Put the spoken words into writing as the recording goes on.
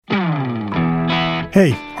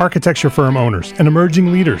Hey, architecture firm owners and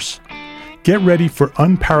emerging leaders. Get ready for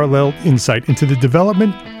unparalleled insight into the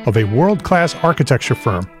development of a world-class architecture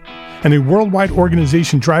firm and a worldwide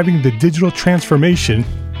organization driving the digital transformation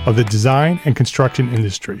of the design and construction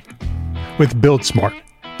industry. With Build Smart,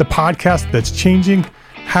 the podcast that's changing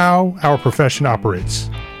how our profession operates.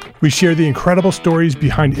 We share the incredible stories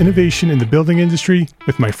behind innovation in the building industry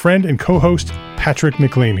with my friend and co-host, Patrick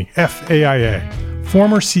McLaney, FAIA,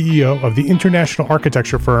 former CEO of the international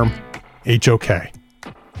architecture firm, HOK.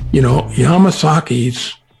 You know,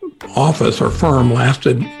 Yamasaki's office or firm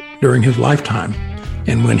lasted during his lifetime.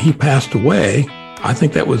 And when he passed away, I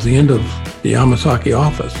think that was the end of the Yamasaki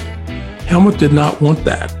office. Helmut did not want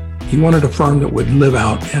that. He wanted a firm that would live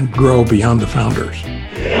out and grow beyond the founders.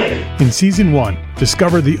 In Season 1,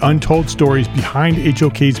 discover the untold stories behind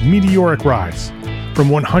HOK's meteoric rise, from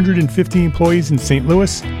 150 employees in St.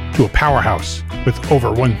 Louis to a powerhouse with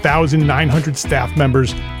over 1,900 staff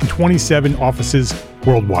members and 27 offices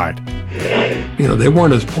worldwide. You know, they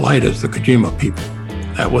weren't as polite as the Kojima people.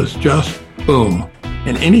 That was just boom.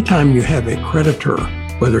 And anytime you have a creditor,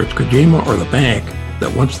 whether it's Kojima or the bank,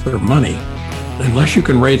 that wants their money, unless you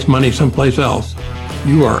can raise money someplace else,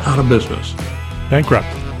 you are out of business. Bankrupt.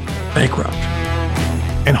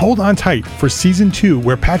 And hold on tight for Season 2,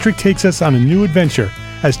 where Patrick takes us on a new adventure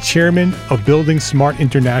as chairman of Building Smart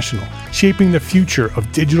International, shaping the future of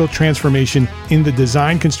digital transformation in the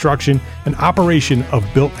design, construction, and operation of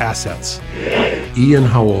built assets. Ian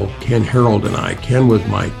Howell, Ken Harold, and I, Ken was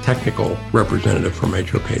my technical representative from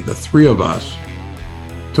HOK. The three of us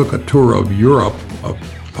took a tour of Europe of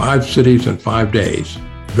 5 cities in 5 days.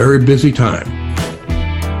 Very busy time.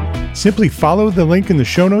 Simply follow the link in the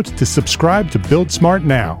show notes to subscribe to Build Smart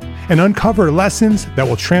now and uncover lessons that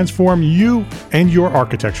will transform you and your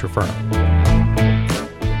architecture firm.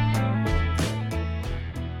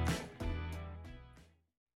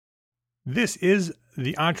 This is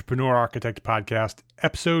the Entrepreneur Architect Podcast,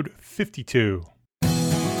 episode 52.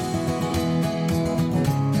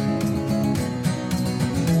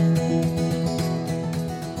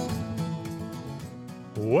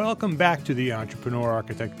 Welcome back to the Entrepreneur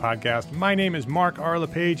Architect Podcast. My name is Mark R.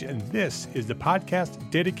 LePage, and this is the podcast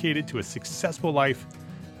dedicated to a successful life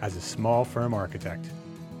as a small firm architect.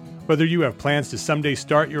 Whether you have plans to someday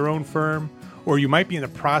start your own firm, or you might be in the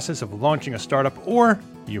process of launching a startup, or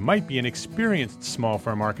you might be an experienced small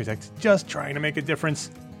firm architect just trying to make a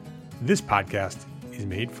difference, this podcast is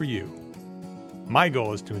made for you. My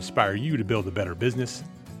goal is to inspire you to build a better business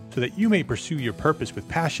so that you may pursue your purpose with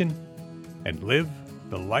passion and live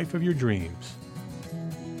the life of your dreams.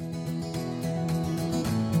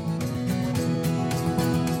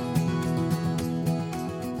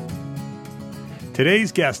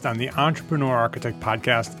 Today's guest on the Entrepreneur Architect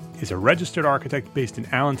Podcast is a registered architect based in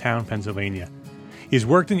Allentown, Pennsylvania. He has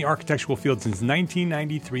worked in the architectural field since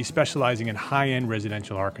 1993, specializing in high-end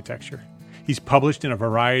residential architecture. He's published in a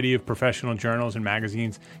variety of professional journals and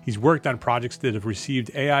magazines. He's worked on projects that have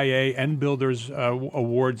received AIA and Builders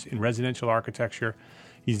awards in residential architecture.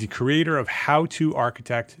 He's the creator of How To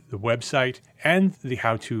Architect, the website, and the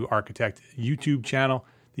How To Architect YouTube channel.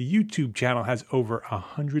 The YouTube channel has over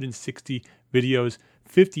 160 videos,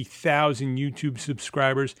 50,000 YouTube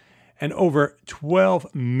subscribers, and over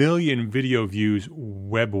 12 million video views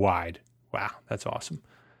web-wide. Wow, that's awesome.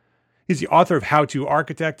 He's the author of How To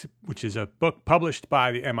Architect, which is a book published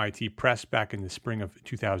by the MIT Press back in the spring of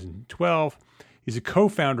 2012. He's a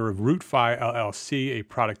co-founder of RootFi LLC, a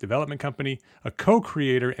product development company, a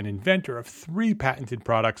co-creator and inventor of 3 patented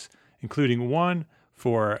products, including one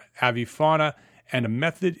for avifauna and a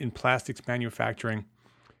method in plastics manufacturing.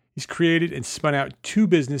 He's created and spun out 2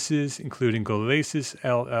 businesses, including Golasis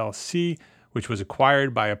LLC, which was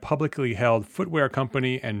acquired by a publicly held footwear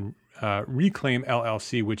company, and Reclaim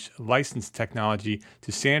LLC, which licensed technology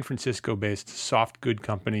to San Francisco-based soft good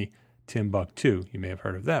company Timbuk2. You may have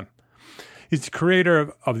heard of them. He's the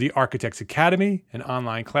creator of the Architects Academy, an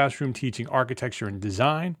online classroom teaching architecture and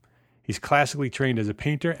design. He's classically trained as a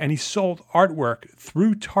painter, and he sold artwork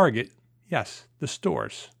through Target, yes, the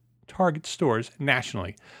stores, Target stores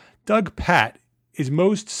nationally. Doug Patt is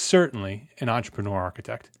most certainly an entrepreneur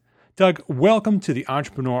architect. Doug, welcome to the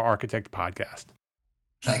Entrepreneur Architect Podcast.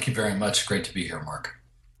 Thank you very much. Great to be here, Mark.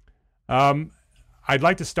 I'd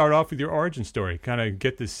like to start off with your origin story, kind of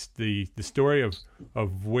get the story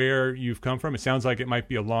of where you've come from. It sounds like it might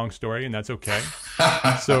be a long story, and that's okay.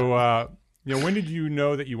 So, when did you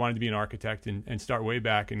know that you wanted to be an architect, and start way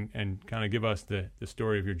back and kind of give us the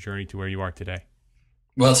story of your journey to where you are today?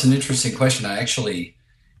 Well, it's an interesting question. I actually,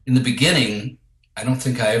 in the beginning, I don't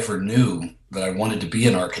think I ever knew that I wanted to be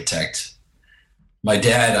an architect. my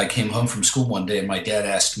dad, I came home from school one day and my dad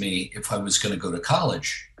asked me if I was going to go to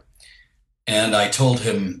college. And I told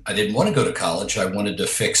him I didn't want to go to college. I wanted to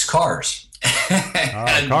fix cars.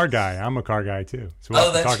 Car guy. I'm a car guy too. So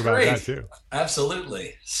we'll that's talk about great. that too.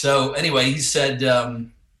 Absolutely. So anyway, he said,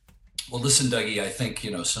 well, listen, Dougie, I think,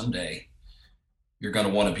 someday you're going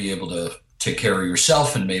to want to be able to take care of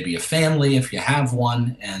yourself and maybe a family if you have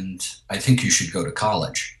one. And I think you should go to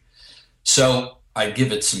college. So I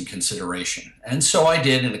give it some consideration. And so I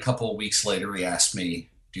did. And a couple of weeks later, he asked me,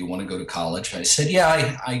 do you want to go to college? I said,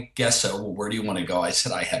 yeah, I guess so. Well, where do you want to go? I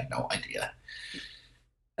said, I have no idea.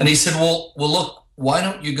 And he said, well, look, why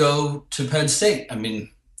don't you go to Penn State? I mean,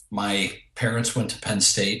 my parents went to Penn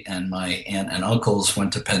State and my aunt and uncles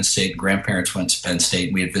went to Penn State. Grandparents went to Penn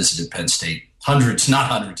State. We had visited Penn State not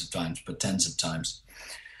hundreds of times, but tens of times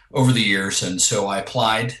over the years. And so I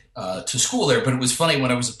applied to school there. But it was funny,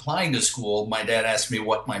 when I was applying to school, my dad asked me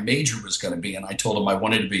what my major was going to be. And I told him I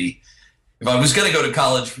wanted to be, if I was going to go to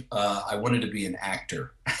college, I wanted to be an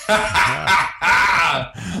actor.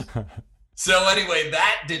 So anyway,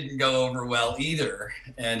 that didn't go over well either.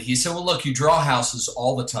 And he said, well, look, you draw houses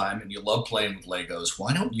all the time and you love playing with Legos.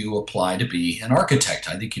 Why don't you apply to be an architect?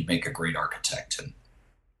 I think you'd make a great architect. And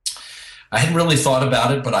I hadn't really thought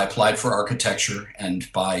about it, but I applied for architecture.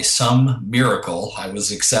 And by some miracle, I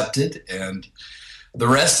was accepted. And the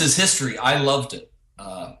rest is history. I loved it.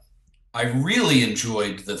 I really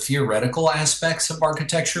enjoyed the theoretical aspects of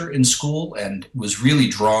architecture in school and was really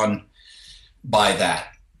drawn by that.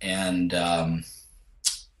 And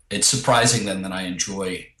it's surprising then that I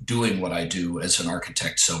enjoy doing what I do as an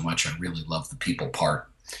architect so much. I really love the people part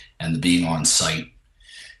and the being on site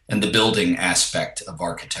and the building aspect of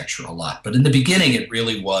architecture a lot. But in the beginning, it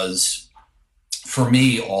really was, for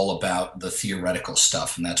me, all about the theoretical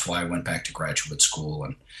stuff. And that's why I went back to graduate school.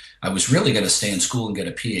 And I was really going to stay in school and get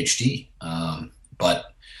a PhD. But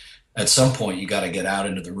at some point, you got to get out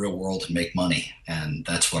into the real world and make money. And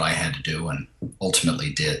that's what I had to do and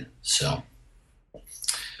ultimately did. So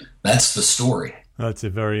that's the story. That's a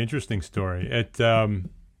very interesting story.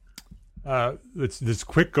 Let's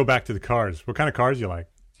quick go back to the cars. What kind of cars do you like?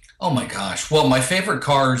 Oh, my gosh. Well, my favorite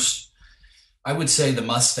cars, I would say the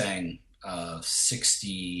Mustang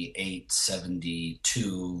 68,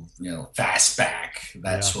 72, fastback,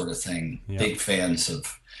 that sort of thing. Yeah. Big fans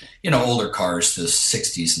of, older cars, the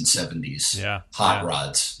 60s and 70s. Yeah. Hot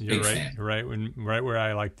rods. You're big right, fan. Right where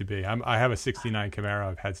I like to be. I have a 69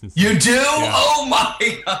 Camaro I've had since. You do? Yeah. Oh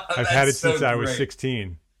my God. I've had it since I was great.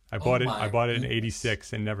 16. I bought it in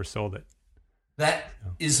 86 and never sold it. That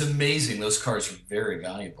is amazing. Those cars are very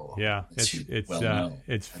valuable. Yeah, it's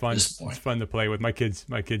fun. It's fun to play with. My kids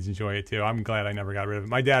enjoy it too. I'm glad I never got rid of it.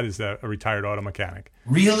 My dad is a retired auto mechanic.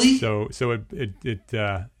 Really? So it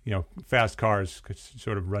fast cars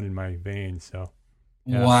sort of run in my veins. So.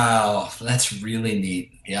 Yeah. Wow, that's really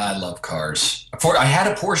neat. Yeah, I love cars. I had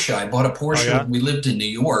a Porsche. I bought a Porsche. Oh, yeah? We lived in New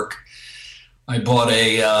York. I bought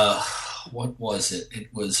a what was it?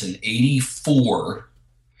 It was an '84.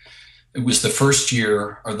 It was the first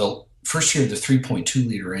year of the 3.2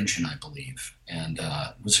 liter engine, I believe, and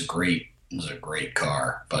it was a great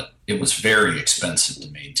car, but it was very expensive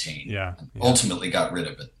to maintain. Yeah. Ultimately got rid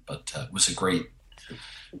of it, but it was a great,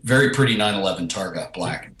 very pretty 911 Targa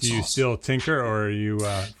black. Do you still tinker, or are you?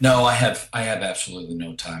 No, I have absolutely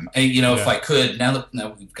no time. If I could, now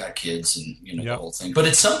that we've got kids and the whole thing, but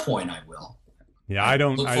at some point I will. Yeah, I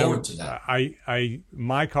don't look forward to that.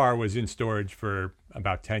 My car was in storage for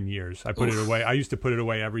about 10 years. I put it away. I used to put it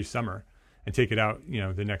away every summer and take it out,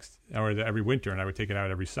 every winter, and I would take it out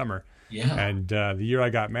every summer. Yeah. And the year I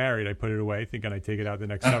got married, I put it away thinking I'd take it out the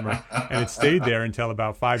next summer, and it stayed there until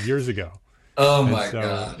about 5 years ago. Oh my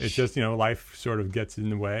gosh. It's just, life sort of gets in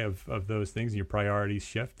the way of those things, and your priorities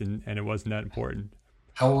shift, and it wasn't that important.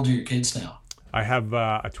 How old are your kids now? I have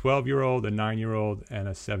a 12-year-old, a 9-year-old, and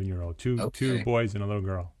a 7-year-old. Two boys and a little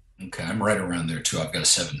girl. Okay, I'm right around there too. I've got a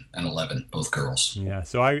 7 and 11, both girls. Yeah,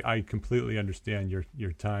 so I completely understand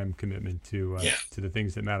your time commitment to the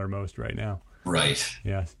things that matter most right now. Right.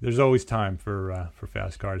 Yeah, there's always time for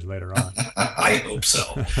fast cars later on. I hope so.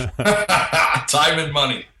 Time and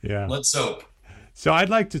money. Yeah. Let's hope. So I'd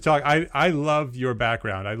like to talk. I love your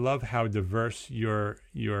background. I love how diverse your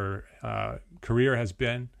career has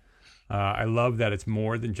been. I love that it's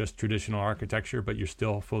more than just traditional architecture, but you're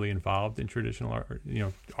still fully involved in traditional,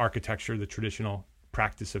 architecture, the traditional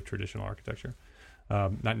practice of traditional architecture,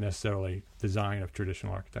 not necessarily design of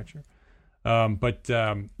traditional architecture. But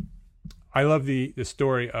I love the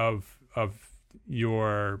story of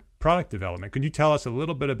your product development. Could you tell us a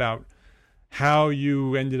little bit about how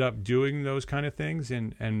you ended up doing those kind of things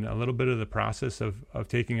and a little bit of the process of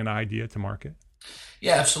taking an idea to market?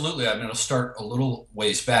 Yeah, absolutely. I'm going to start a little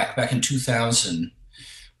ways back. Back in 2000,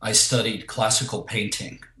 I studied classical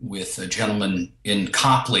painting with a gentleman in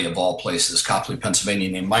Copley, of all places, Copley, Pennsylvania,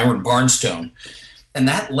 named Myron Barnstone. And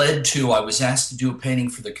that led to, I was asked to do a painting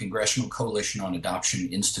for the Congressional Coalition on Adoption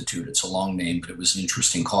Institute. It's a long name, but it was an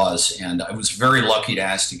interesting cause. And I was very lucky to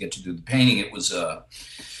ask to get to do the painting. It was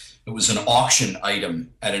an auction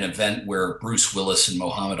item at an event where Bruce Willis and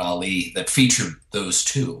Muhammad Ali that featured those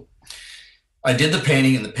two. I did the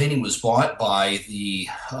painting, and the painting was bought by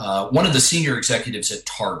one of the senior executives at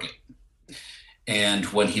Target. And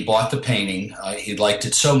when he bought the painting, he liked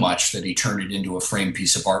it so much that he turned it into a framed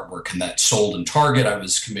piece of artwork, and that sold in Target. I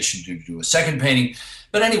was commissioned to do a second painting.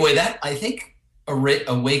 But anyway, that, I think,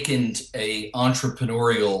 awakened a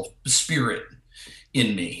entrepreneurial spirit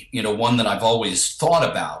in me, one that I've always thought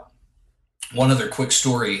about. One other quick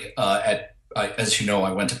story, as you know,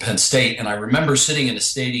 I went to Penn State, and I remember sitting in a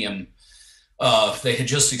stadium. They had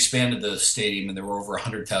just expanded the stadium, and there were over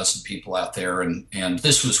 100,000 people out there. And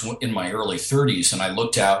this was in my early 30s. And I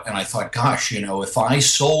looked out and I thought, gosh, if I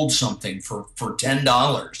sold something for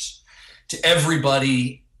 $10 to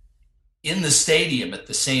everybody in the stadium at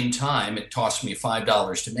the same time, it cost me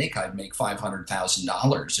 $5 to make, I'd make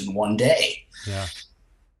 $500,000 in one day. Yeah.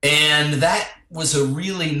 And that was a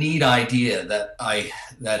really neat idea that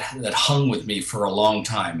that hung with me for a long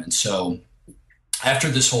time. And so after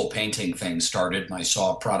this whole painting thing started and I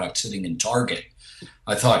saw a product sitting in Target,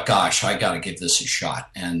 I thought, gosh, I got to give this a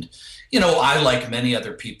shot. And, I, like many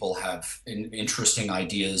other people, have interesting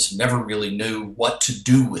ideas, never really knew what to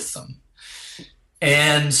do with them.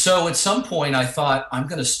 And so at some point I thought, I'm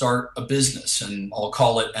going to start a business, and I'll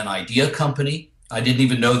call it an idea company. I didn't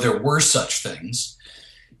even know there were such things.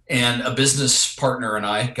 And a business partner and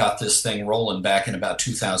I got this thing rolling back in about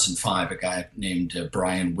 2005, a guy named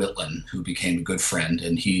Brian Whitland, who became a good friend.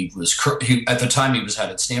 And at the time, he was out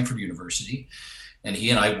at Stanford University. And he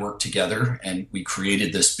and I worked together, and we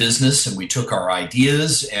created this business, and we took our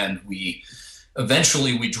ideas, and we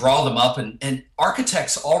draw them up. And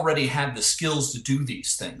architects already have the skills to do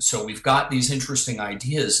these things. So we've got these interesting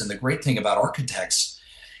ideas. And the great thing about architects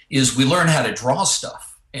is we learn how to draw stuff.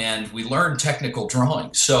 And we learn technical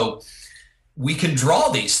drawing. So we can draw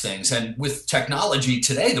these things. And with technology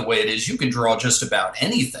today, the way it is, you can draw just about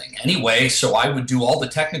anything anyway. So I would do all the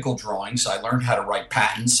technical drawings. I learned how to write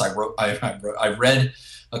patents. I read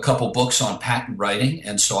a couple books on patent writing.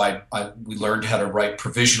 And so we learned how to write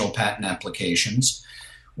provisional patent applications,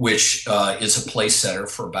 which is a place setter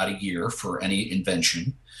for about a year for any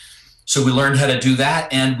invention. So we learned how to do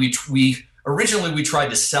that. And originally, we tried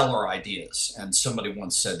to sell our ideas, and somebody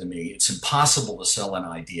once said to me, it's impossible to sell an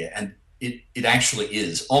idea, and it actually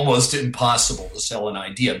is almost impossible to sell an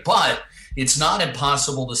idea, but it's not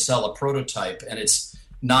impossible to sell a prototype, and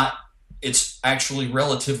it's actually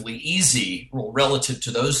relatively easy, relative to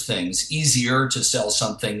those things, easier to sell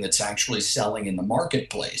something that's actually selling in the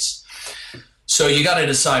marketplace. So you got to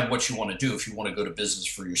decide what you want to do. If you want to go to business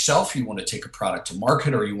for yourself, you want to take a product to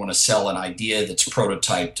market, or you want to sell an idea that's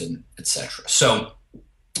prototyped, and et cetera. So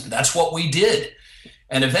that's what we did.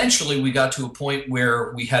 And eventually we got to a point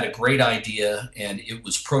where we had a great idea, and it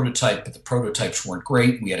was prototyped, but the prototypes weren't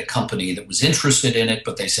great. We had a company that was interested in it,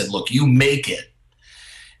 but they said, look, you make it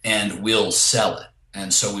and we'll sell it.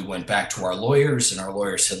 And so we went back to our lawyers, and our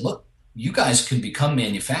lawyers said, look, you guys can become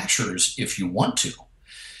manufacturers if you want to.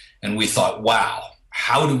 And we thought, wow,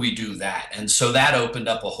 how do we do that? And so that opened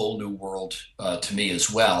up a whole new world to me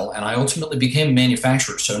as well. And I ultimately became a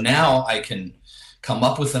manufacturer. So now I can come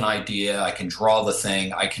up with an idea, I can draw the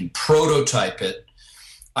thing, I can prototype it,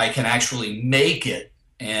 I can actually make it,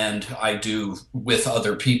 and I do with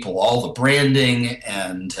other people all the branding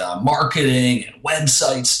and marketing and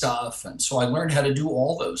website stuff. And so I learned how to do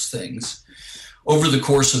all those things over the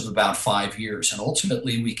course of about 5 years. And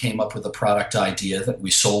ultimately, we came up with a product idea that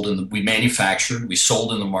we manufactured, we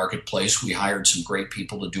sold in the marketplace. We hired some great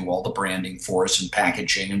people to do all the branding for us and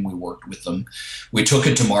packaging, and we worked with them. We took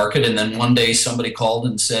it to market, and then one day somebody called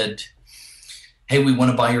and said, hey, we want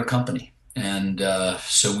to buy your company. And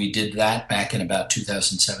so we did that back in about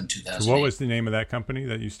 2007, 2008. So what was the name of that company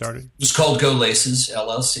that you started? It was called Go Laces,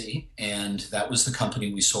 LLC, and that was the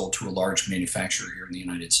company we sold to a large manufacturer here in the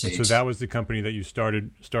United States. And so that was the company that you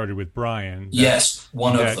started with Brian. Yes,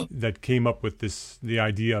 one of them. That came up with the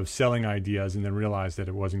idea of selling ideas, and then realized that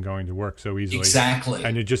it wasn't going to work so easily. Exactly.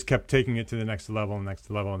 And it just kept taking it to the next level and next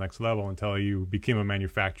level and next level until you became a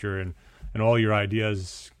manufacturer, and all your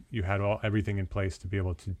ideas, you had everything in place to be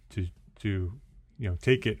able to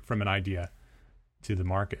take it from an idea to the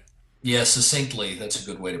market. Yeah, succinctly, that's a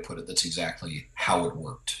good way to put it. That's exactly how it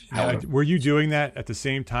worked. Were you doing that at the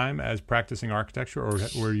same time as practicing architecture, or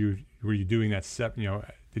were you doing that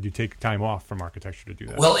did you take time off from architecture to do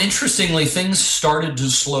that? Well, interestingly, things started to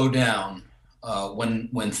slow down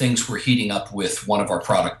when things were heating up with one of our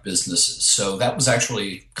product businesses. So that was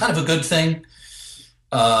actually kind of a good thing.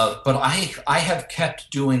 But I have kept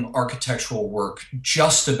doing architectural work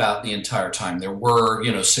just about the entire time. There were,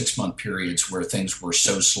 6-month periods where things were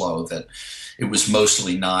so slow that it was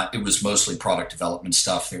mostly product development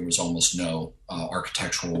stuff. There was almost no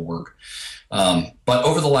architectural work. But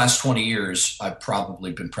over the last 20 years, I've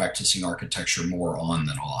probably been practicing architecture more on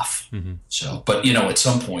than off. Mm-hmm. So, but at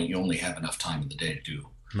some point you only have enough time in the day to do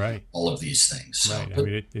all of these things. So, right. I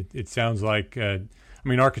mean, it sounds like,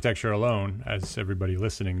 architecture alone, as everybody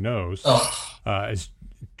listening knows, is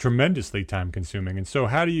tremendously time consuming. And so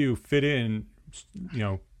how do you fit in,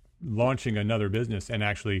 launching another business and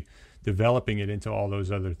actually developing it into all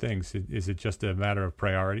those other things? Is it just a matter of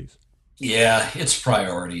priorities? Yeah, it's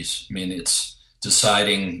priorities. I mean, it's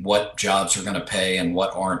deciding what jobs are going to pay and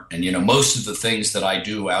what aren't. And, most of the things that I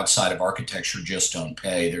do outside of architecture just don't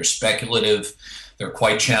pay. They're speculative. They're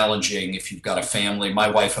quite challenging if you've got a family. My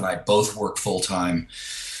wife and I both work full time.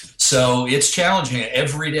 So it's challenging.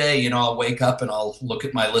 Every day, I'll wake up and I'll look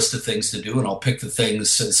at my list of things to do and I'll pick the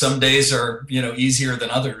things. Some days are, easier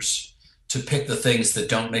than others to pick the things that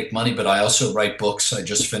don't make money. But I also write books. I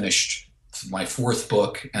just finished my 4th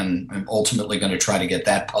book, and I'm ultimately going to try to get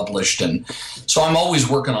that published. And so I'm always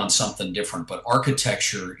working on something different, but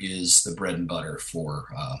architecture is the bread and butter for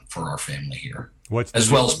our family here, as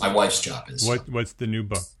well as my wife's job is. What's the new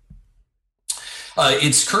book?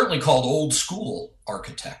 It's currently called Old School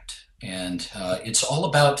Architect, and it's all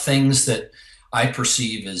about things that I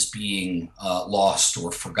perceive as being lost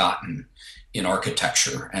or forgotten in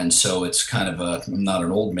architecture. And so it's kind of I'm not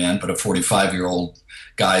an old man, but a 45-year-old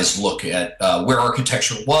guy's look at where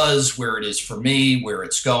architecture was, where it is for me, where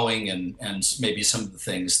it's going, and maybe some of the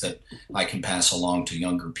things that I can pass along to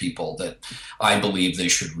younger people that I believe they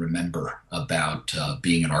should remember about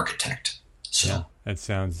being an architect. So yeah, it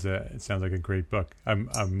sounds like a great book.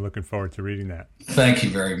 I'm looking forward to reading that. Thank you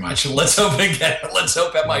very much. Let's hope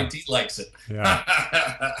MIT likes it. Yeah.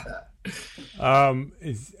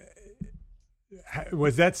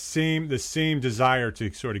 Was that the same desire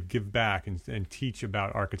to sort of give back and teach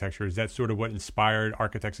about architecture? Is that sort of what inspired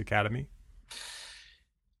Architects Academy?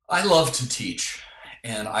 I love to teach,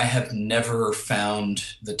 and I have never found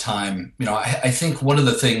the time. I think one of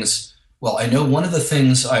the things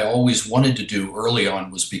I always wanted to do early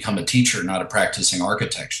on was become a teacher, not a practicing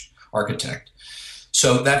architect.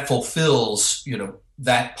 So that fulfills,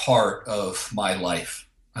 that part of my life.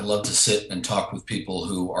 I love to sit and talk with people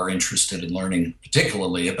who are interested in learning,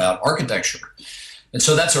 particularly about architecture. And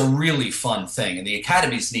so that's a really fun thing. And the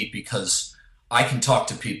Academy's neat because I can talk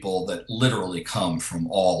to people that literally come from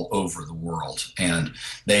all over the world. And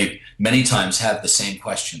they many times have the same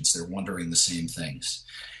questions. They're wondering the same things.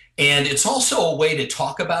 And it's also a way to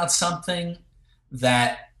talk about something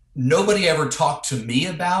that nobody ever talked to me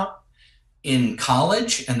about in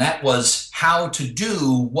college, and that was how to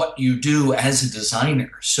do what you do as a designer.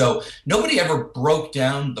 So nobody ever broke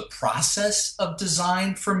down the process of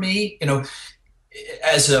design for me.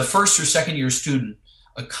 As a first or second year student,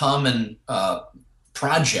 a common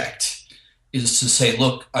project is to say,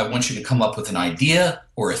 look, I want you to come up with an idea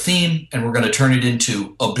or a theme, and we're going to turn it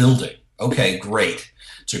into a building. Okay, great.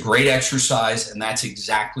 It's a great exercise, and that's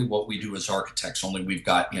exactly what we do as architects, only we've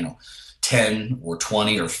got, 10 or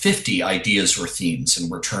 20 or 50 ideas or themes, and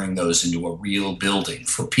we're turning those into a real building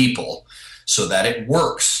for people so that it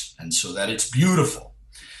works and so that it's beautiful.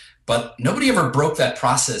 But nobody ever broke that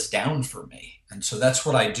process down for me. And so that's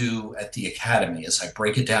what I do at the Academy, is I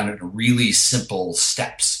break it down into really simple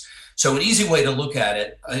steps. So an easy way to look at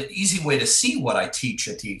it, an easy way to see what I teach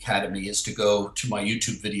at the Academy is to go to my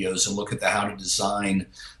YouTube videos and look at the How to Design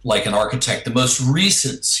Like an Architect, the most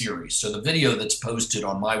recent series. So the video that's posted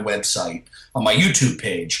on my website, on my YouTube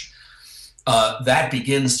page, that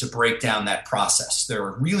begins to break down that process. There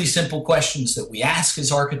are really simple questions that we ask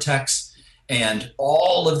as architects, and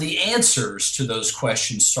all of the answers to those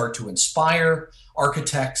questions start to inspire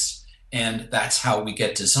architects. And that's how we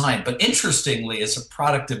get design. But interestingly, as a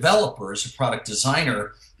product developer, as a product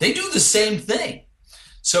designer, they do the same thing.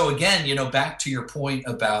 So again, back to your point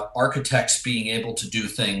about architects being able to do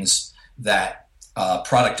things that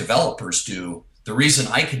product developers do, the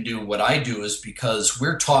reason I can do what I do is because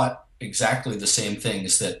we're taught exactly the same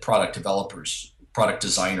things that product developers, product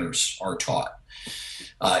designers are taught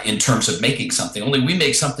in terms of making something. Only we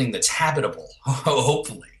make something that's habitable,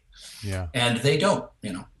 hopefully. Yeah. And they don't,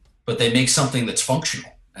 but they make something that's functional,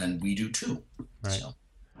 and we do too. Right. So.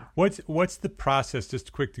 What's the process?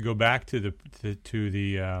 Just quick to go back to the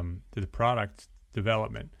product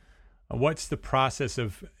development. What's the process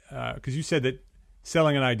of? Because you said that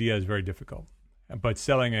selling an idea is very difficult, but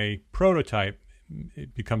selling a prototype,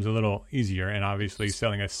 it becomes a little easier, and obviously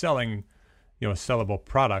selling a sellable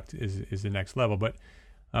product is the next level. But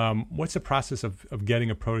what's the process of getting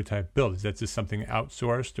a prototype built? Is that just something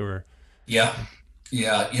outsourced or? Yeah.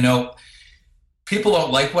 People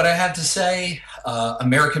don't like what I have to say.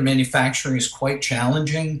 American manufacturing is quite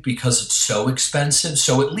challenging because it's so expensive.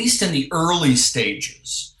 So at least in the early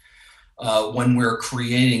stages, when we're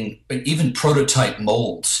creating even prototype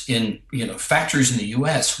molds in factories in the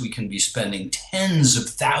U.S., we can be spending tens of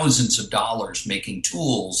thousands of dollars making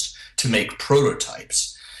tools to make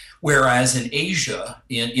prototypes. Whereas in Asia,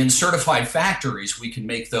 in certified factories, we can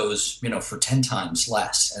make those for 10 times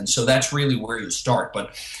less. And so that's really where you start.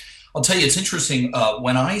 But I'll tell you, it's interesting.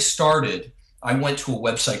 When I started, I went to a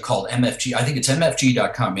website called MFG. I think it's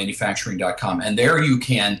mfg.com, manufacturing.com. And there you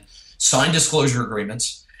can sign disclosure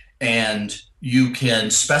agreements and you can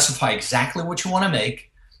specify exactly what you want to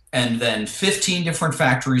make. And then 15 different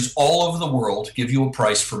factories all over the world give you a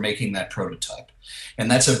price for making that prototype. And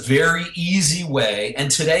that's a very easy way. And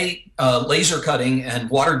today, laser cutting and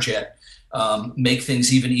water jet make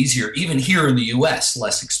things even easier, even here in the U.S.,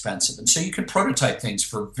 less expensive. And so you can prototype things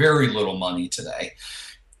for very little money today.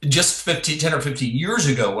 Just 10 or 15 years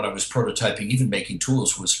ago, when I was prototyping, even making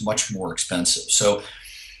tools was much more expensive. So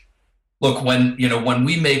look, when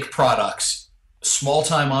we make products,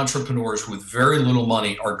 small-time entrepreneurs with very little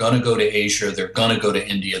money are going to go to Asia. They're going to go to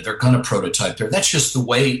India. They're going to prototype there. That's just the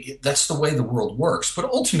way the world works. But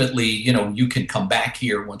ultimately, you can come back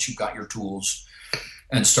here once you've got your tools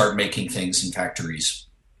and start making things in factories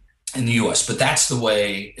in the U.S. But that's the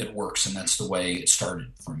way it works, and that's the way it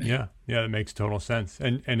started for me. Yeah, that makes total sense.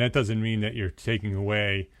 And that doesn't mean that you're taking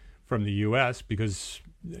away from the U.S. because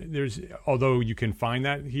although you can find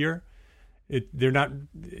that here,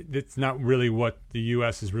 it's not really what the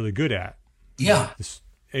U.S. is really good at. Yeah.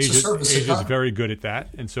 Asia is very good at that.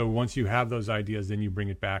 And so once you have those ideas, then you bring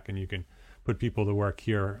it back and you can put people to work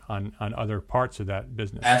here on other parts of that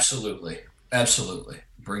business. Absolutely.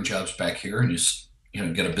 Bring jobs back here and just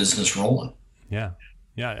get a business rolling. Yeah.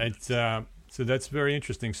 It's so that's very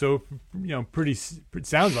interesting. So it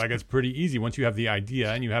sounds like it's pretty easy once you have the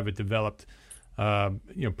idea and you have it developed,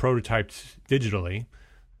 prototyped digitally.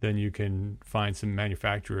 Then you can find some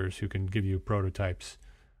manufacturers who can give you prototypes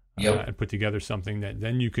and put together something that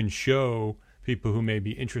then you can show people who may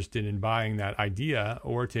be interested in buying that idea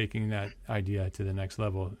or taking that idea to the next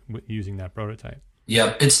level using that prototype.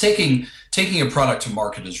 Yeah, it's taking a product to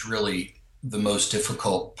market is really the most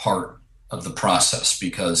difficult part of the process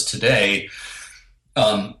because today,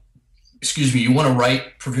 you want to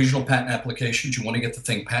write provisional patent applications, you want to get the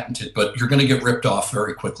thing patented, but you're going to get ripped off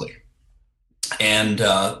very quickly. And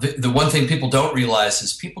the one thing people don't realize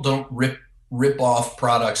is people don't rip off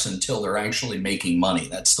products until they're actually making money.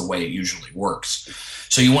 That's the way it usually works.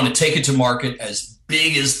 So you want to take it to market as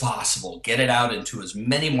big as possible, get it out into as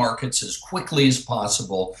many markets as quickly as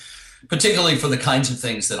possible, particularly for the kinds of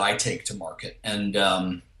things that I take to market. And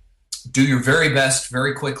do your very best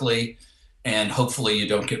very quickly, and hopefully you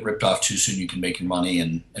don't get ripped off too soon. You can make your money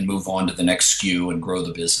and move on to the next SKU and grow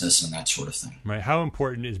the business and that sort of thing. Right. How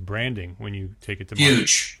important is branding when you take it to market?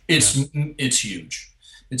 Huge. It's huge.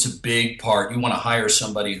 It's a big part. You want to hire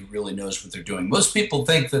somebody who really knows what they're doing. Most people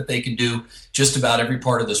think that they can do just about every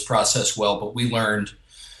part of this process well, but we learned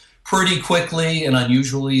pretty quickly and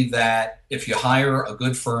unusually that if you hire a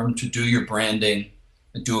good firm to do your branding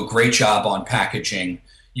and do a great job on packaging,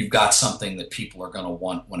 you've got something that people are going to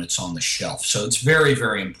want when it's on the shelf. So it's very,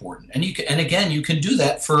 very important. And you can do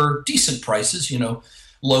that for decent prices,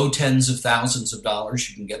 low tens of thousands of dollars.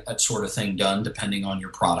 You can get that sort of thing done depending on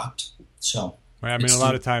your product. So right. I mean, a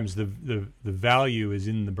lot of times the value is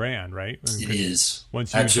in the brand, right? It is.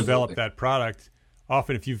 Once you develop that product,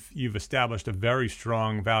 often if you've established a very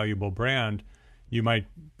strong, valuable brand, you might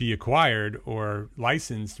be acquired or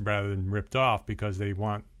licensed rather than ripped off because they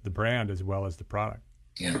want the brand as well as the product.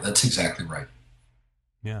 Yeah, that's exactly right.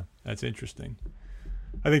 Yeah, that's interesting.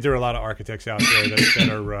 I think there are a lot of architects out there that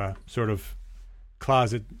are sort of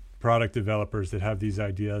closet product developers that have these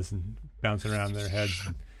ideas and bouncing around in their heads.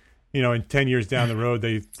 And, in 10 years down the road,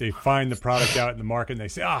 they find the product out in the market and they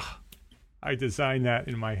say, I designed that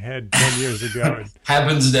in my head 10 years ago.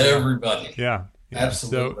 Happens to everybody. Yeah.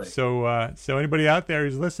 Absolutely. So anybody out there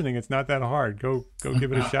who's listening, it's not that hard. Go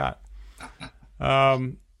give it a shot.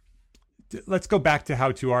 Let's go back to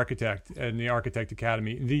How to Architect and the Architect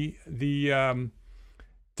Academy.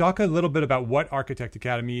 Talk a little bit about what Architect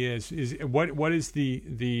Academy is. What is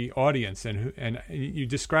the audience, and you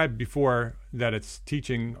described before that it's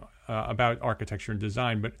teaching about architecture and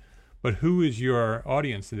design, but who is your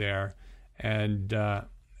audience there, and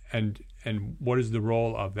what is the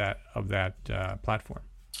role of that platform?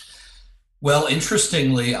 Well,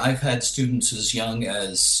 interestingly, I've had students as young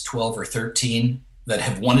as 12 or 13 that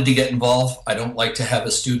have wanted to get involved. I don't like to have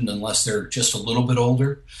a student unless they're just a little bit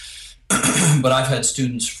older. But I've had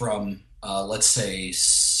students from, let's say,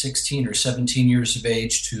 16 or 17 years of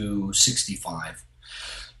age to 65.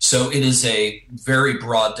 So it is a very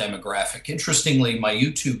broad demographic. Interestingly, my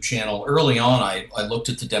YouTube channel, early on, I looked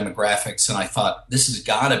at the demographics and I thought, this has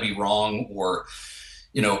got to be wrong. Or,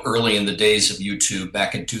 early in the days of YouTube,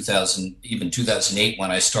 back in 2000, even 2008,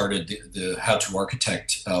 when I started the How to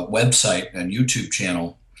Architect website and YouTube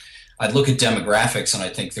channel, I'd look at demographics and I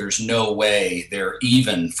think there's no way they're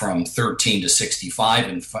even from 13 to 65.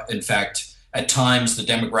 In fact, at times the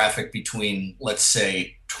demographic between, let's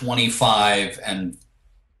say, 25 and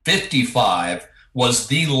 55 was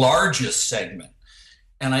the largest segment.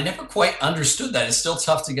 And I never quite understood that. It's still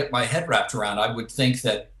tough to get my head wrapped around. I would think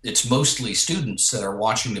that it's mostly students that are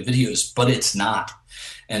watching the videos, but it's not.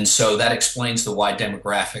 And so that explains the wide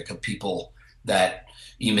demographic of people that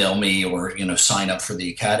email me or, sign up for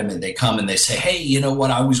the academy. They come and they say, hey, you know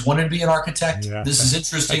what? I always wanted to be an architect. Yeah, this is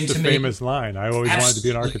interesting to me. That's the famous line. I always wanted to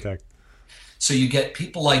be an architect. So you get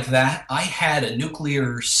people like that. I had a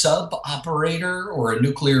nuclear sub operator or a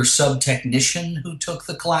nuclear sub technician who took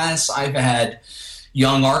the class. I've had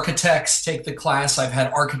young architects take the class. I've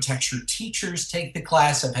had architecture teachers take the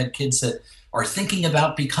class. I've had kids that are thinking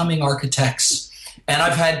about becoming architects. And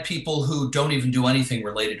I've had people who don't even do anything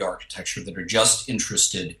related to architecture that are just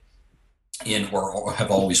interested in or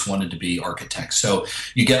have always wanted to be architects. So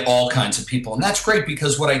you get all kinds of people. And that's great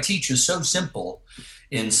because what I teach is so simple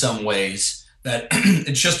in some ways that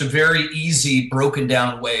it's just a very easy, broken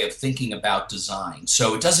down way of thinking about design.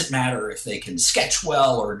 So it doesn't matter if they can sketch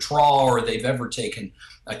well or draw or they've ever taken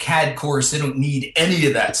a CAD course. They don't need any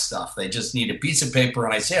of that stuff. They just need a piece of paper.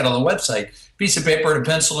 And I say it on the website, piece of paper and a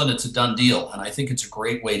pencil, and it's a done deal. And I think it's a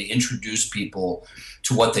great way to introduce people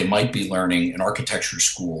to what they might be learning in architecture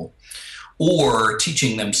school or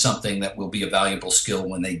teaching them something that will be a valuable skill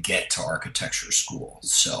when they get to architecture school.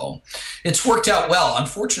 So it's worked out well.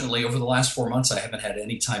 Unfortunately, over the last 4 months, I haven't had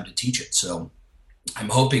any time to teach it. So I'm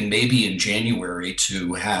hoping maybe in January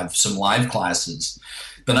to have some live classes.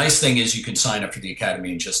 The nice thing is you can sign up for the academy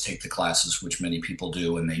and just take the classes, which many people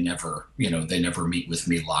do, and they never meet with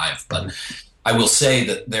me live. But I will say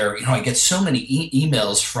that I get so many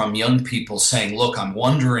emails from young people saying, look, I'm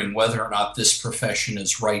wondering whether or not this profession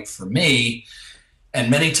is right for me.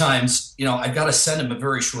 And many times, I've got to send them a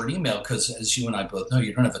very short email because, as you and I both know,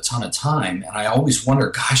 you don't have a ton of time. And I always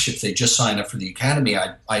wonder, gosh, if they just signed up for the academy,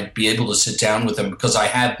 I'd be able to sit down with them because I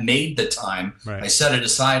have made the time. Right. I set it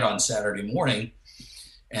aside on Saturday morning.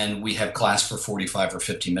 And we have class for 45 or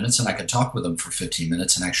 50 minutes, and I can talk with them for 15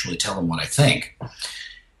 minutes and actually tell them what I think.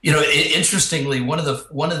 Interestingly, one of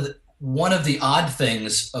the odd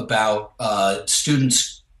things about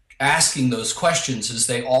students asking those questions is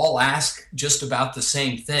they all ask just about the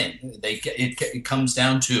same thing. It comes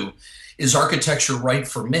down to, is architecture right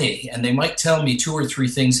for me? And they might tell me 2 or 3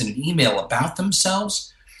 things in an email about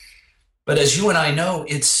themselves. But as you and I know,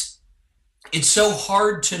 it's so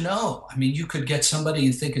hard to know. I mean, you could get somebody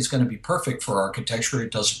you think is going to be perfect for architecture.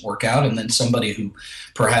 It doesn't work out. And then somebody who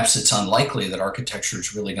perhaps it's unlikely that architecture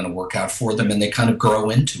is really going to work out for them, and they kind of grow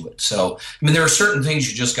into it. So, there are certain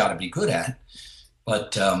things you just got to be good at.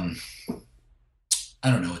 But I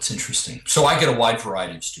don't know. It's interesting. So I get a wide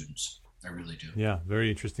variety of students. I really do. Yeah, very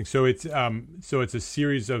interesting. So it's a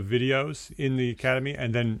series of videos in the academy,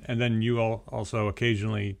 and then you also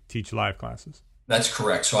occasionally teach live classes. That's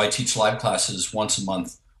correct. So I teach live classes once a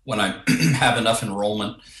month when I have enough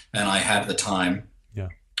enrollment and I have the time. Yeah.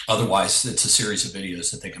 Otherwise, it's a series of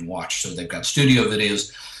videos that they can watch. So they've got studio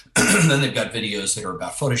videos, and then they've got videos that are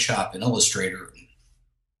about Photoshop and Illustrator and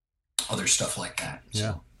other stuff like that. So.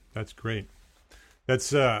 Yeah, that's great.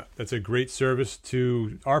 That's a great service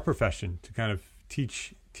to our profession, to kind of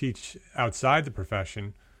teach outside the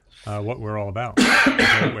profession what we're all about. It's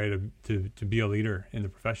a great way to be a leader in the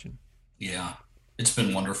profession. Yeah. It's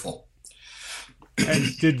been wonderful.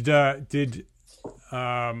 And did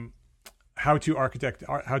How to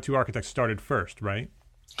Architect started first, right?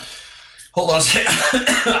 Hold on a second.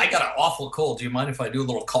 I got an awful cold. Do you mind if I do a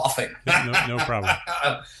little coughing? No problem.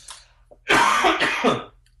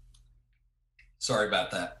 Sorry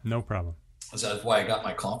about that. No problem. That's why I got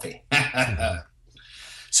my coffee.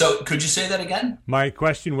 So could you say that again? My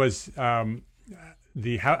question was,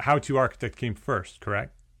 the How to Architect came first,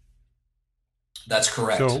 correct? That's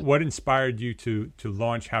correct. So what inspired you to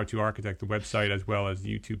launch How to Architect, the website, as well as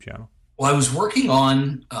the YouTube channel? Well, I was working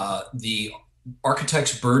on the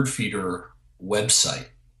Architect's Bird Feeder website,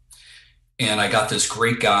 and I got this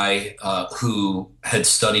great guy who had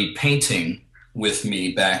studied painting with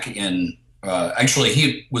me back in, actually,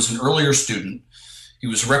 he was an earlier student. He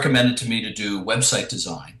was recommended to me to do website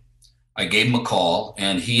design. I gave him a call,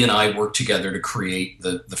 and he and I worked together to create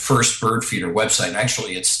the first bird feeder website. And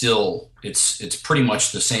actually, it's pretty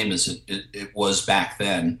much the same as it was back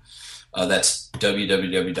then. That's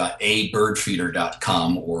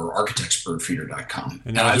www.abirdfeeder.com or architectsbirdfeeder.com.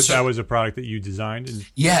 And that was a product that you designed?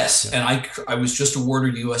 Yes, yeah. And I was just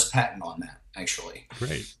awarded U.S. patent on that, actually.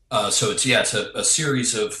 Great. So it's a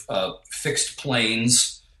series of fixed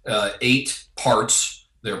planes, 8 parts.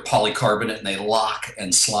 They're polycarbonate and they lock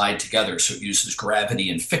and slide together. So it uses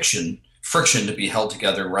gravity and friction to be held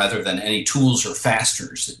together rather than any tools or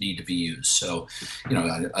fasteners that need to be used. So,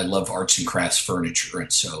 I love arts and crafts furniture.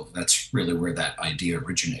 And so that's really where that idea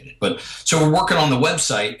originated. But so we're working on the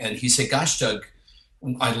website, and he said, gosh, Doug,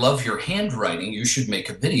 I love your handwriting. You should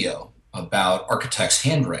make a video about architects'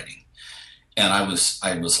 handwriting. And I was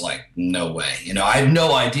like, no way. I have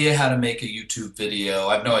no idea how to make a YouTube video.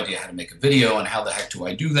 I have no idea how to make a video, and how the heck do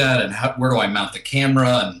I do that? And where do I mount the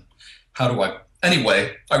camera? And how do I...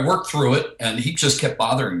 Anyway, I worked through it, and he just kept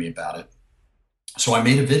bothering me about it. So I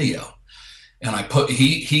made a video, and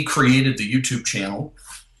he created the YouTube channel.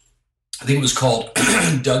 I think it was called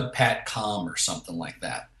Doug Pat Com or something like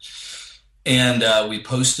that. And we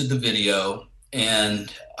posted the video,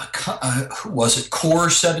 and who was it? Core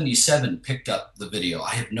 77 picked up the video.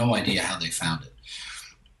 I have no idea how they found it.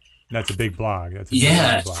 That's a big blog.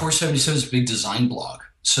 Core 77 is a big design blog.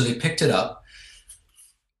 So they picked it up,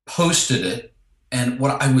 posted it, and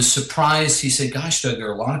what I was surprised, he said, gosh, Doug, there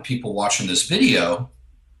are a lot of people watching this video.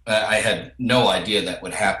 I had no idea that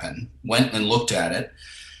would happen. Went and looked at it.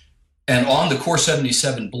 And on the Core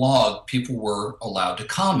 77 blog, people were allowed to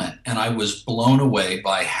comment. And I was blown away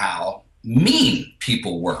by how mean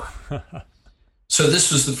people were. So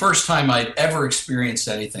this was the first time I'd ever experienced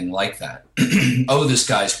anything like that. Oh, this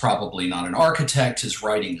guy's probably not an architect. His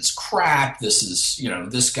writing is crap. This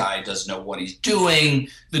guy doesn't know what he's doing.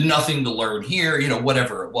 There's nothing to learn here,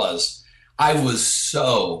 whatever it was. I was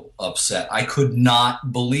so upset. I could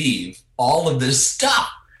not believe all of this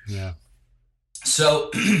stuff. Yeah.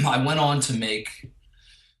 So I went on to make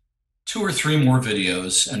 2 or 3 more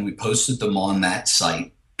videos, and we posted them on that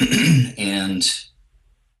site. And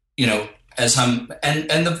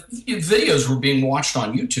the videos were being watched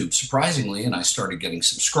on YouTube, surprisingly, and I started getting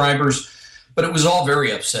subscribers, but it was all very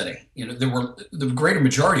upsetting. The greater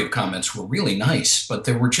majority of comments were really nice, but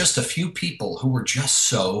there were just a few people who were just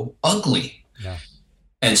so ugly. Yeah.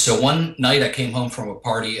 And so one night I came home from a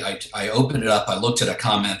party, I opened it up, I looked at a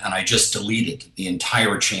comment, and I just deleted the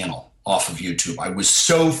entire channel off of YouTube. I was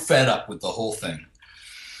so fed up with the whole thing.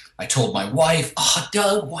 I told my wife, oh,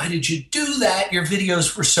 Doug, why did you do that? Your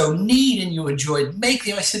videos were so neat and you enjoyed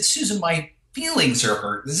making them. I said, Susan, my feelings are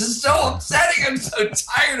hurt. This is so upsetting. I'm so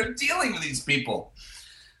tired of dealing with these people.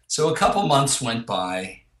 So a couple months went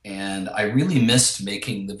by, and I really missed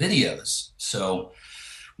making the videos. So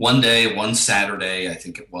one Saturday, I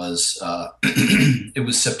think it was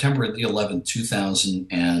September the 11th,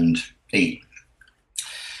 2008.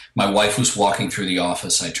 My wife was walking through the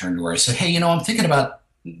office. I turned to her. I said, hey, I'm thinking about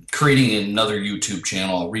creating another YouTube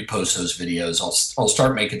channel. I'll repost those videos. I'll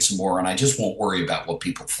start making some more, and I just won't worry about what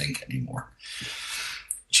people think anymore.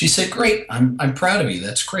 She said, great. I'm proud of you.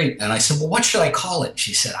 That's great. And I said, well, what should I call it?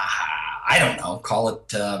 She said, I don't know. Call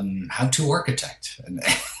it How to Architect. And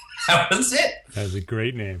that was it. That's a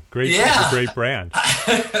great name. It's a great brand.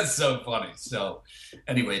 That's so funny. So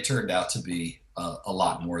anyway, it turned out to be a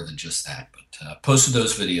lot more than just that. But posted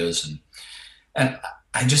those videos, and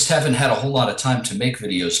I just haven't had a whole lot of time to make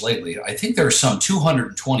videos lately. I think there are some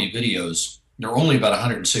 220 videos. There are only about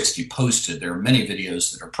 160 posted. There are many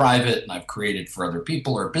videos that are private, and I've created for other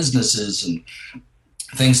people or businesses, and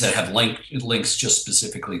things that have links just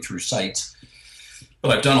specifically through sites.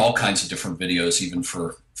 But I've done all kinds of different videos, even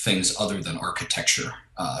for things other than architecture,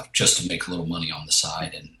 just to make a little money on the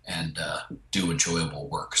side and do enjoyable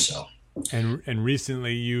work. So. And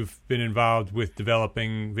recently you've been involved with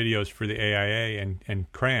developing videos for the AIA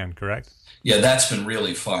and CRAN, correct? Yeah, that's been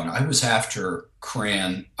really fun. I was after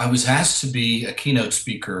CRAN. I was asked to be a keynote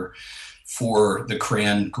speaker for the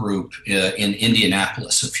CRAN group in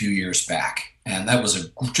Indianapolis a few years back. And that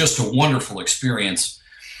was just a wonderful experience.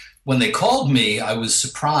 when they called me, I was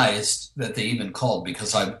surprised that they even called,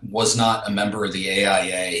 because I was not a member of the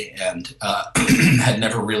AIA and had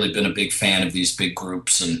never really been a big fan of these big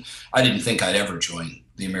groups. And I didn't think I'd ever join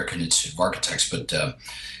the American Institute of Architects. But he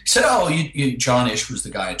said, John Ish was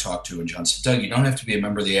the guy I talked to. And John said, Doug, you don't have to be a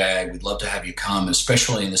member of the AIA. We'd love to have you come,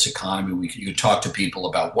 especially in this economy. You can talk to people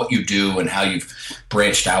about what you do and how you've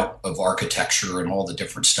branched out of architecture and all the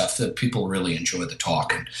different stuff that people really enjoy the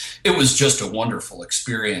talk. And it was just a wonderful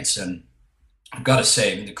experience. And I've got to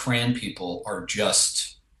say, the CRAN people are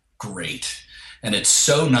just great. And it's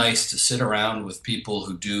so nice to sit around with people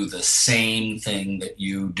who do the same thing that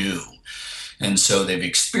you do. And so they've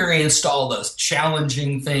experienced all the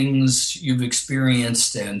challenging things you've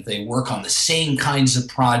experienced, and they work on the same kinds of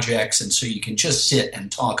projects. And so you can just sit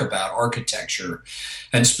and talk about architecture,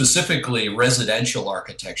 and specifically residential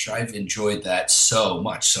architecture. I've enjoyed that so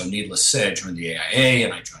much. So needless to say, I joined the AIA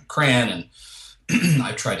and I joined CRAN, and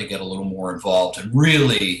I've tried to get a little more involved and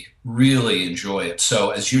really, really enjoy it.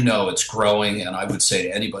 So as you know, it's growing. And I would say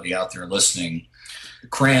to anybody out there listening,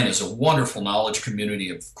 CRAN is a wonderful knowledge community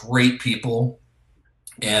of great people,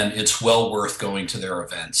 and it's well worth going to their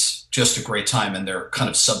events. Just a great time, and they're kind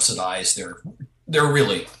of subsidized. They're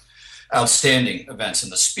really outstanding events,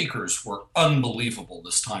 and the speakers were unbelievable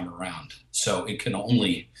this time around. So it can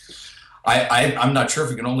only, I'm not sure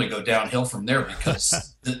if it can only go downhill from there,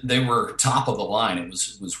 because they were top of the line. It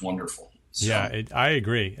was wonderful. So. Yeah, I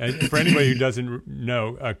agree. For anybody who doesn't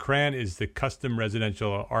know, CRAN is the Custom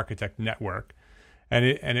Residential Architect Network. And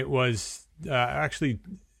it was actually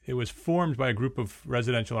formed by a group of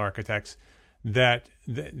residential architects that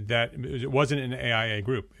it wasn't an AIA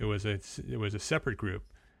group. It was a separate group,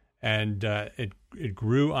 and it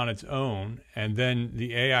grew on its own. And then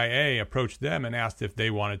the AIA approached them and asked if they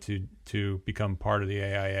wanted to become part of the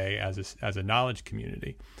AIA as a knowledge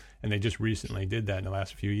community, and they just recently did that in the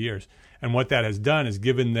last few years. And what that has done is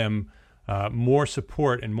given them more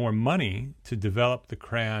support and more money to develop the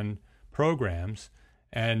CRAN programs.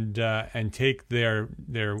 And take their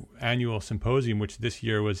annual symposium, which this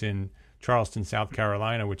year was in Charleston, South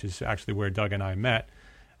Carolina, which is actually where Doug and I met.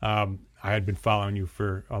 I had been following you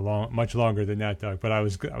for much longer than that, Doug, but I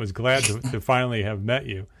was glad to finally have met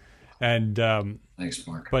you. And thanks,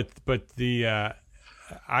 Mark. But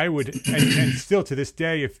I would, and still to this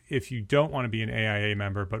day, if you don't want to be an AIA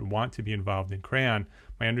member but want to be involved in CRAN,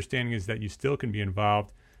 my understanding is that you still can be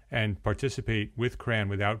involved and participate with CRAN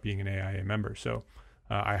without being an AIA member. So.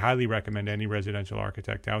 I highly recommend any residential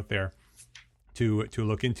architect out there to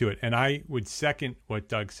look into it. And I would second what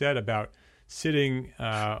Doug said about sitting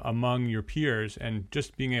among your peers and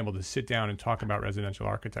just being able to sit down and talk about residential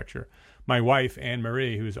architecture. My wife, Anne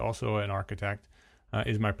Marie, who is also an architect,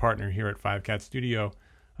 is my partner here at Five Cat Studio,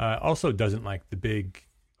 also doesn't like the big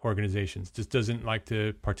organizations, just doesn't like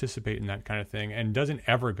to participate in that kind of thing, and doesn't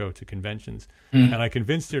ever go to conventions. And I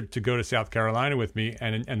convinced her to go to South Carolina with me,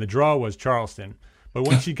 and the draw was Charleston. But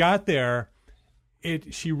when she got there,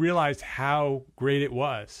 she realized how great it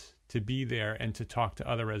was to be there and to talk to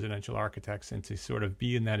other residential architects and to sort of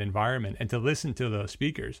be in that environment and to listen to those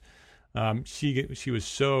speakers. She was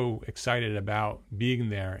so excited about being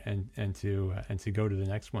there and to go to the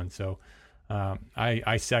next one. So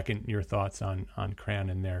I second your thoughts on CRAN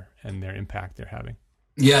and their impact they're having.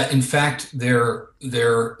 Yeah, in fact, they're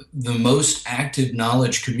the most active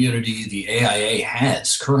knowledge community the AIA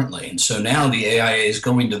has currently. And so now the AIA is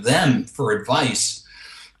going to them for advice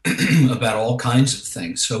about all kinds of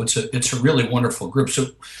things. So it's a really wonderful group. So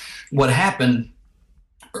what happened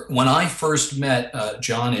when I first met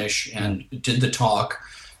John Ish and did the talk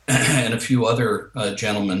and a few other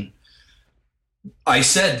gentlemen, I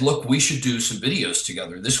said, look, we should do some videos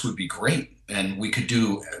together. This would be great. And we could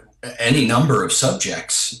do any number of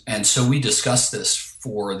subjects. And so we discussed this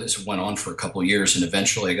went on for a couple of years. And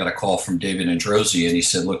eventually I got a call from David Androzzi, and he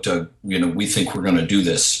said, look, Doug, we think we're going to do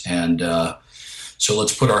this. And so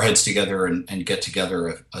let's put our heads together and get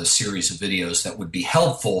together a series of videos that would be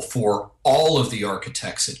helpful for all of the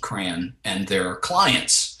architects at CRAN and their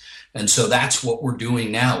clients. And so that's what we're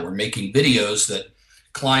doing now. We're making videos that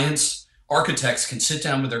architects can sit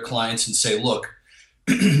down with their clients and say, look,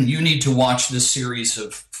 you need to watch this series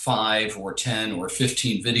of 5 or 10 or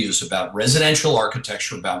 15 videos about residential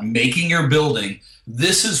architecture, about making your building.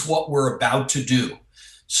 This is what we're about to do.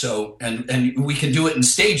 So, and we can do it in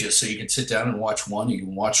stages. So you can sit down and watch 1, you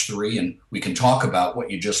can watch 3, and we can talk about what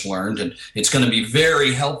you just learned. And it's going to be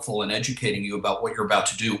very helpful in educating you about what you're about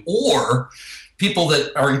to do. Or people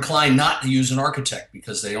that are inclined not to use an architect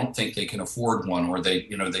because they don't think they can afford one, or they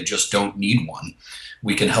just don't need one.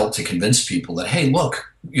 We can help to convince people that, hey,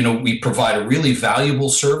 look, we provide a really valuable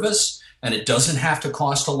service, and it doesn't have to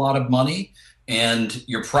cost a lot of money. And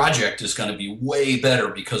your project is going to be way better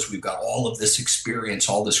because we've got all of this experience,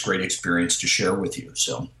 all this great experience to share with you.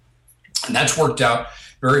 So, and that's worked out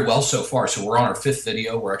very well so far. So we're on our 5th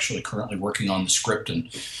video. We're actually currently working on the script, and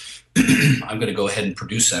I'm going to go ahead and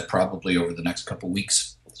produce that probably over the next couple of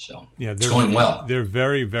weeks. So yeah, it's going well. They're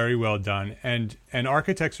very, very well done. And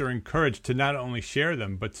architects are encouraged to not only share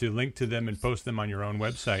them, but to link to them and post them on your own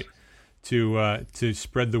website to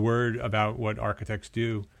spread the word about what architects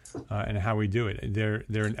do. And how we do it. They're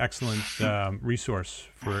an excellent resource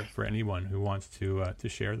for anyone who wants to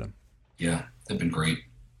share them. Yeah, they've been great.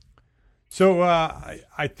 So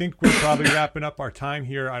I think we're probably wrapping up our time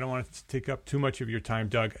here. I don't want to take up too much of your time,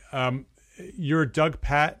 Doug. You're Doug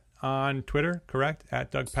Pat on Twitter, correct?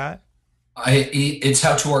 At Doug Pat? It's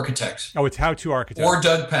How to Architect. Oh, it's How to Architect. Or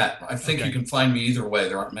Doug Pat. I think you can find me either way.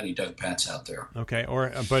 There aren't many Doug Pats out there. Okay,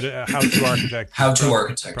 but How to Architect. How to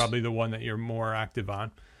Architect. Probably the one that you're more active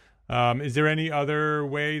on. Is there any other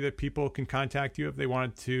way that people can contact you if they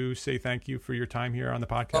wanted to say thank you for your time here on the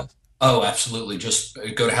podcast? Oh, absolutely. Just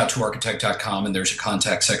go to howtoarchitect.com and there's a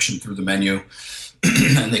contact section through the menu.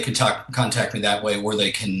 And they can contact me that way, or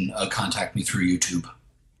they can contact me through YouTube.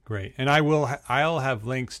 Great. And I'll have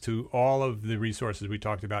links to all of the resources we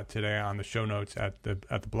talked about today on the show notes at the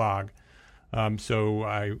blog. So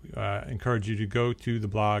I encourage you to go to the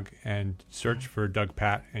blog and search for Doug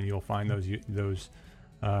Pat, and you'll find those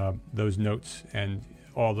notes and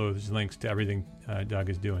all those links to everything Doug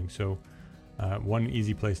is doing. So one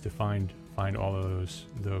easy place to find all of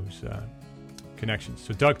those connections.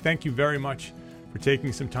 So Doug, thank you very much for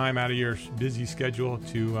taking some time out of your busy schedule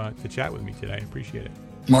to chat with me today. I appreciate it.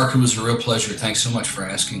 Mark, it was a real pleasure. Thanks so much for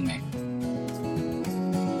asking me.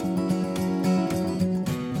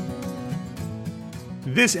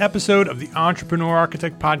 This episode of the Entrepreneur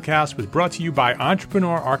Architect Podcast was brought to you by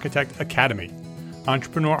Entrepreneur Architect Academy.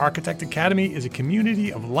 Entrepreneur Architect Academy is a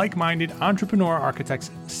community of like-minded entrepreneur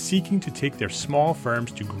architects seeking to take their small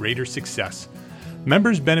firms to greater success.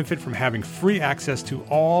 Members benefit from having free access to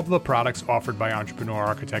all the products offered by Entrepreneur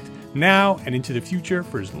Architect now and into the future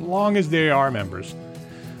for as long as they are members.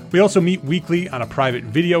 We also meet weekly on a private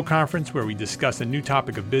video conference where we discuss a new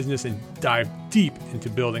topic of business and dive deep into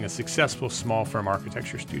building a successful small firm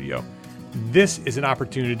architecture studio. This is an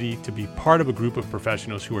opportunity to be part of a group of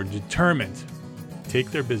professionals who are determined to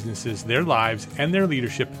take their businesses, their lives, and their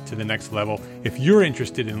leadership to the next level. If you're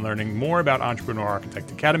interested in learning more about Entrepreneur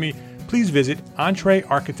Architect Academy, please visit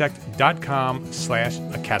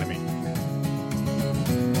entrearchitect.com/academy.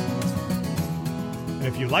 And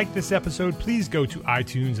if you like this episode, please go to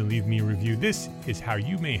iTunes and leave me a review. This is how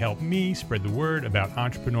you may help me spread the word about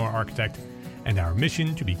Entrepreneur Architect and our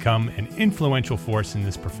mission to become an influential force in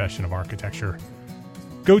this profession of architecture.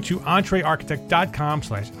 Go to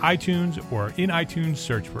entrearchitect.com/iTunes, or in iTunes,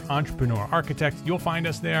 search for Entrepreneur Architect. You'll find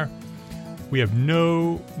us there. We have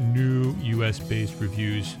no new US-based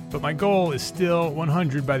reviews, but my goal is still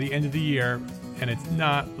 100 by the end of the year, and it's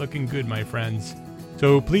not looking good, my friends.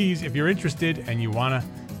 So please, if you're interested and you want to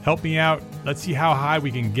help me out, let's see how high we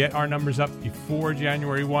can get our numbers up before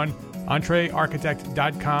January 1.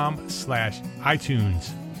 entrearchitect.com/iTunes.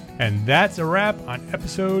 And that's a wrap on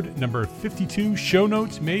episode number 52. Show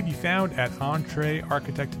notes may be found at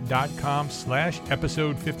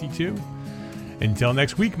entrearchitect.com/episode 52. Until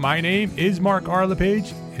next week, my name is Mark R.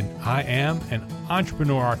 LePage, and I am an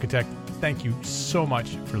entrepreneur architect. Thank you so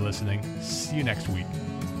much for listening. See you next week.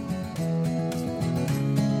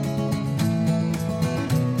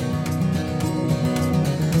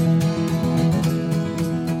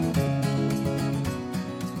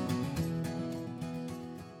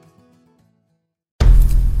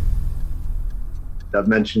 I've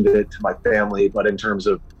mentioned it to my family, but in terms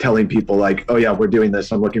of telling people like, oh yeah, we're doing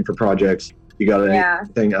this, I'm looking for projects, you got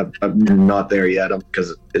anything? I'm not there yet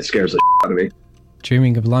because it scares the shit out of me.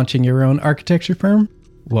 Dreaming of launching your own architecture firm?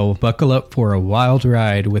 Well, buckle up for a wild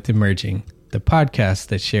ride with Emerging, the podcast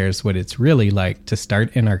that shares what it's really like to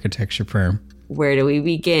start an architecture firm. Where do we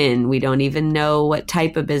begin? We don't even know what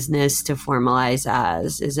type of business to formalize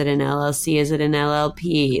as. Is it an LLC? Is it an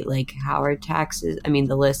LLP? Like, how are taxes? I mean,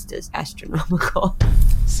 the list is astronomical.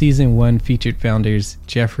 Season 1 featured founders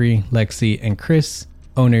Jeffrey, Lexi, and Chris,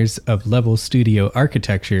 owners of Level Studio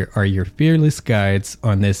Architecture, are your fearless guides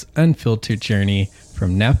on this unfiltered journey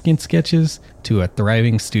from napkin sketches to a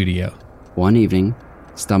thriving studio. One evening,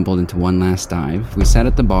 stumbled into one last dive, we sat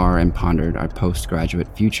at the bar and pondered our postgraduate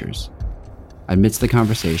futures. Amidst the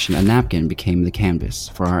conversation, a napkin became the canvas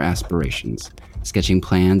for our aspirations, sketching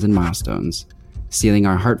plans and milestones, sealing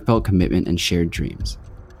our heartfelt commitment and shared dreams.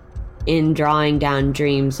 In drawing down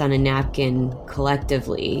dreams on a napkin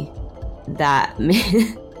collectively, that,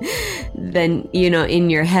 then, you know, in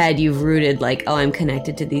your head, you've rooted like, oh, I'm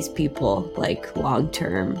connected to these people, like long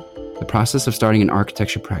term. The process of starting an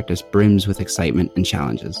architecture practice brims with excitement and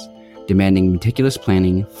challenges, demanding meticulous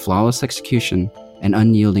planning, flawless execution, and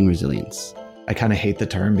unyielding resilience. I kind of hate the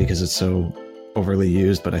term because it's so overly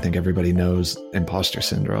used, but I think everybody knows imposter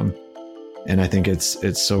syndrome. And I think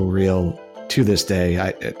it's so real to this day.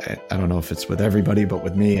 I don't know if it's with everybody, but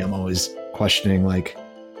with me, I'm always questioning, like,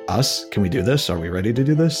 us? Can we do this? Are we ready to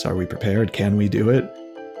do this? Are we prepared? Can we do it?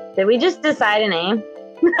 Did we just decide a name?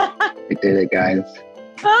 We did it, guys.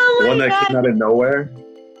 Oh my The one that God. came out of nowhere.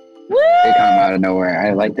 Woo! They come out of nowhere.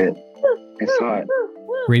 I liked it. I saw it.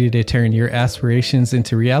 Ready to turn your aspirations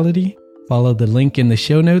into reality? Follow the link in the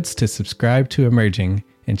show notes to subscribe to Emerging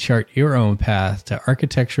and chart your own path to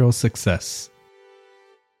architectural success.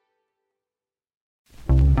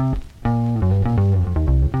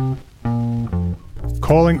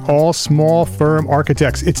 Calling all small firm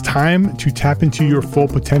architects. It's time to tap into your full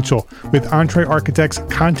potential with Entre Architects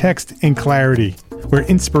Context and Clarity, where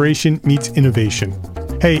inspiration meets innovation.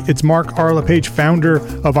 Hey, it's Mark R. LePage, founder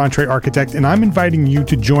of Entre Architect, and I'm inviting you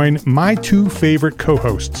to join my two favorite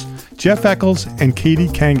co-hosts, Jeff Eccles and Katie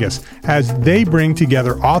Kangas, as they bring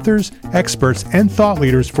together authors, experts, and thought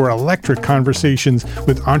leaders for electric conversations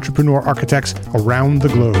with entrepreneur architects around the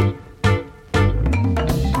globe.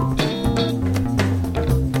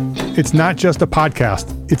 It's not just a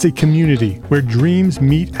podcast, it's a community where dreams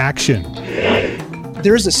meet action.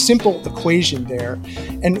 There's a simple equation there.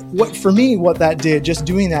 And what that did, just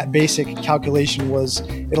doing that basic calculation, was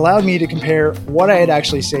it allowed me to compare what I had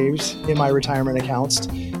actually saved in my retirement accounts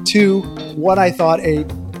to what I thought a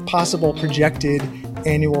possible projected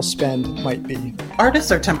annual spend might be.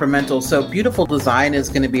 Artists are temperamental, so beautiful design is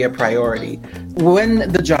going to be a priority.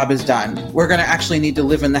 When the job is done, we're going to actually need to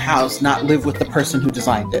live in the house, not live with the person who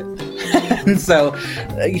designed it. And so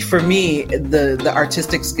for me, the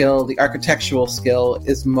artistic skill, the architectural skill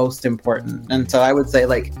is most important. And so I would say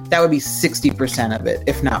that would be 60% of it,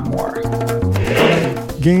 if not more.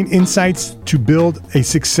 Gain insights to build a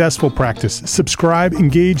successful practice. Subscribe,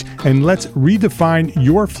 engage, and let's redefine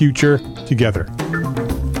your future together.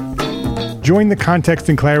 Join the Context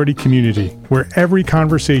and Clarity community, where every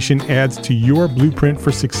conversation adds to your blueprint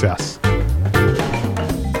for success.